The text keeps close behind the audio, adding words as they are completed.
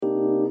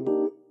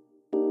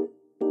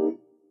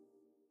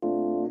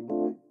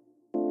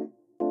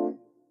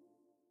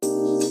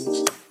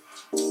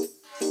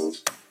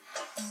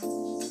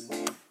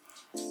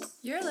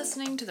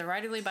listening to the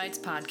Writerly Bites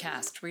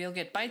podcast, where you'll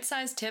get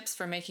bite-sized tips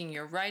for making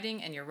your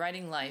writing and your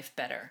writing life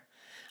better.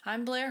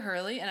 I'm Blair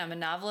Hurley, and I'm a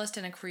novelist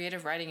and a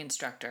creative writing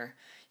instructor.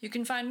 You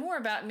can find more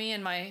about me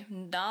and my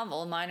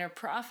novel, Minor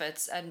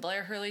Prophets, at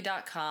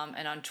blairhurley.com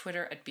and on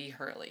Twitter at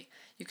bhurley.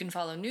 You can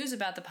follow news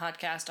about the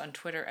podcast on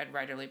Twitter at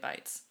Writerly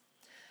Bites.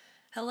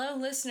 Hello,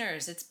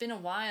 listeners. It's been a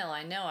while.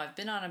 I know I've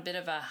been on a bit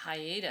of a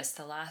hiatus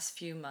the last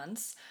few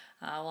months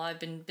while I've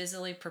been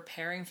busily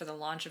preparing for the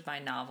launch of my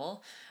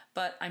novel,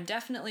 but I'm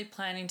definitely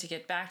planning to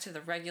get back to the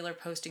regular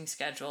posting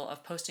schedule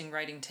of posting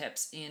writing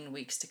tips in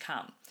weeks to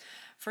come.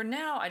 For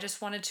now, I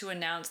just wanted to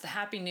announce the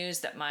happy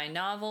news that my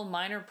novel,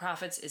 Minor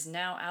Prophets, is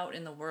now out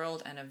in the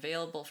world and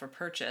available for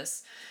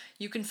purchase.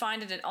 You can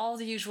find it at all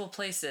the usual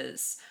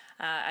places,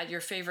 at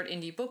your favorite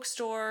indie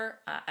bookstore,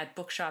 at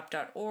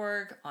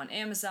bookshop.org, on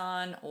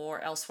Amazon,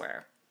 or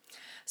elsewhere.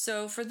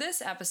 So for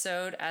this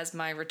episode, as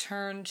my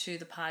return to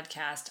the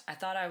podcast, I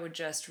thought I would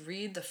just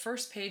read the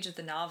first page of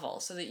the novel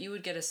so that you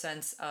would get a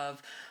sense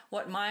of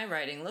what my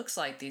writing looks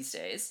like these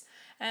days.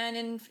 And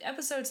in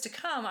episodes to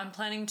come, I'm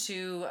planning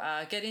to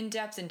get in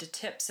depth into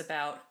tips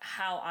about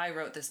how I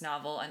wrote this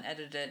novel and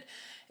edited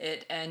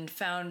it and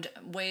found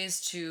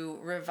ways to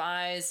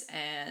revise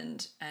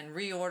and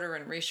reorder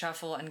and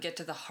reshuffle and get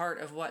to the heart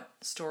of what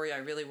story I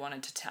really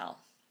wanted to tell.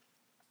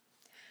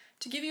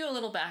 To give you a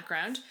little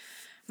background,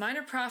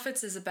 Minor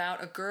Prophets is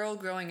about a girl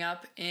growing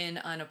up in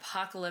an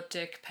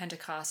apocalyptic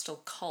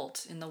Pentecostal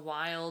cult in the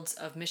wilds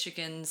of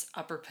Michigan's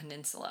Upper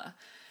Peninsula.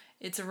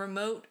 It's a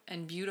remote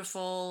and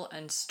beautiful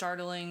and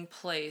startling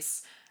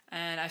place,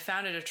 and I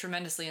found it a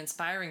tremendously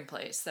inspiring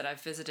place that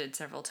I've visited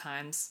several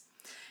times.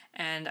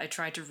 And I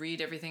tried to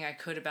read everything I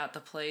could about the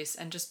place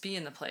and just be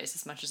in the place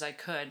as much as I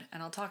could,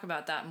 and I'll talk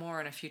about that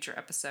more in a future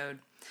episode.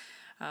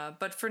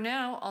 But for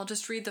now, I'll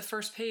just read the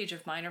first page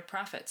of Minor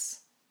Prophets.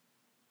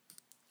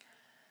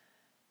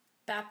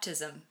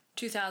 Baptism,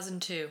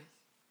 2002.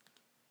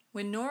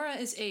 When Nora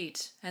is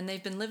 8 and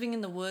they've been living in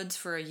the woods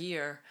for a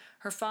year,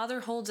 her father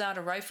holds out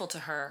a rifle to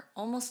her,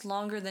 almost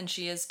longer than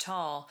she is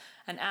tall,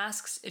 and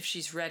asks if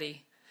she's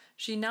ready.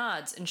 She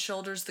nods and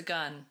shoulders the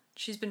gun.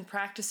 She's been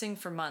practicing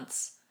for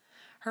months.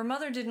 Her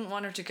mother didn't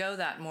want her to go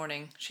that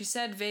morning. She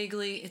said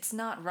vaguely, it's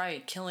not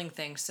right killing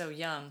things so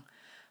young.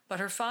 But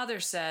her father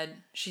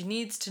said she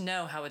needs to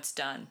know how it's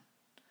done.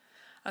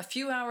 A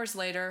few hours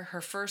later, her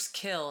first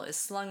kill is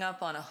slung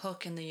up on a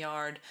hook in the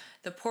yard,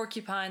 the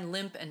porcupine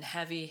limp and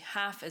heavy,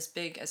 half as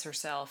big as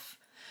herself.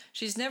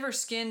 She's never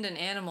skinned an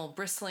animal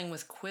bristling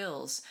with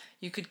quills.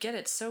 You could get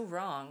it so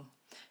wrong.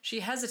 She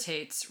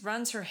hesitates,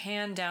 runs her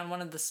hand down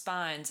one of the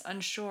spines,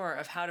 unsure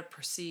of how to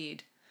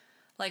proceed.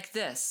 Like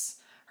this.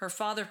 Her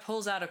father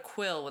pulls out a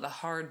quill with a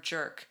hard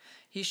jerk.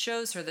 He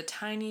shows her the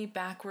tiny,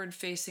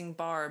 backward-facing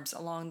barbs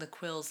along the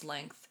quill's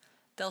length.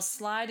 They'll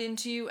slide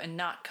into you and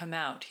not come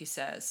out, he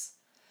says.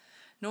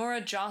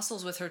 Nora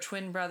jostles with her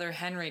twin brother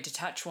Henry to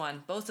touch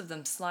one, both of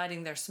them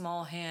sliding their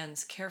small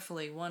hands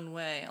carefully one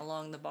way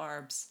along the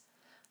barbs.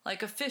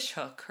 Like a fish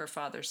hook, her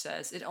father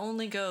says, it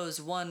only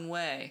goes one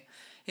way.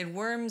 It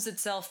worms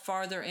itself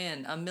farther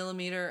in, a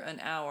millimeter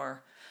an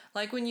hour.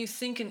 Like when you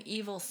think an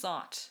evil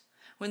thought,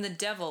 when the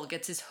devil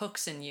gets his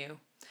hooks in you.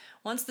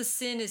 Once the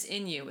sin is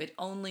in you, it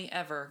only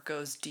ever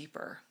goes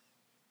deeper.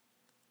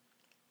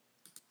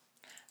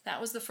 That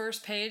was the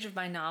first page of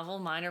my novel,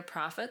 Minor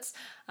Prophets.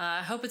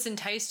 I hope it's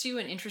enticed you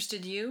and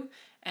interested you,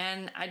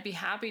 and I'd be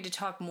happy to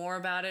talk more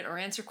about it or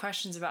answer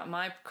questions about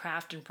my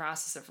craft and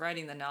process of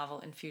writing the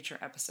novel in future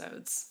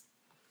episodes.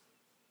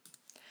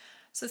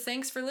 So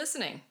thanks for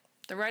listening.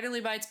 The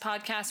Writerly Bites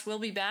podcast will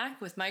be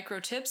back with micro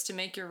tips to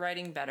make your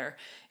writing better.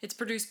 It's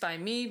produced by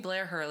me,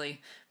 Blair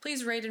Hurley.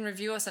 Please rate and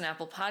review us on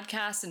Apple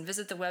Podcasts and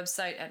visit the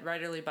website at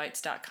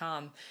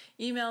writerlybites.com.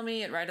 Email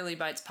me at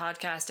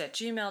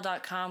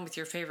writerlybites.podcast@gmail.com with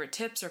your favorite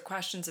tips or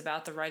questions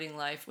about the writing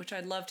life, which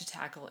I'd love to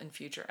tackle in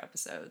future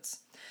episodes.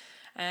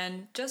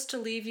 And just to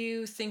leave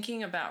you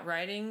thinking about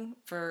writing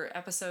for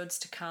episodes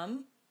to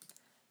come,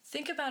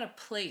 think about a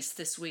place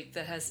this week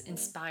that has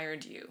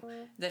inspired you,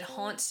 that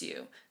haunts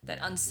you, that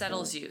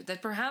unsettles you,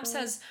 that perhaps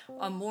has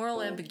a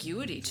moral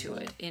ambiguity to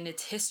it in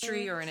its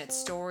history or in its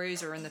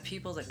stories or in the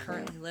people that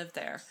currently live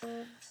there.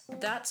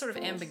 That sort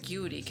of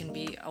ambiguity can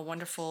be a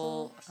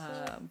wonderful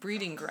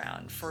breeding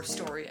ground for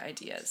story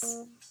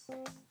ideas.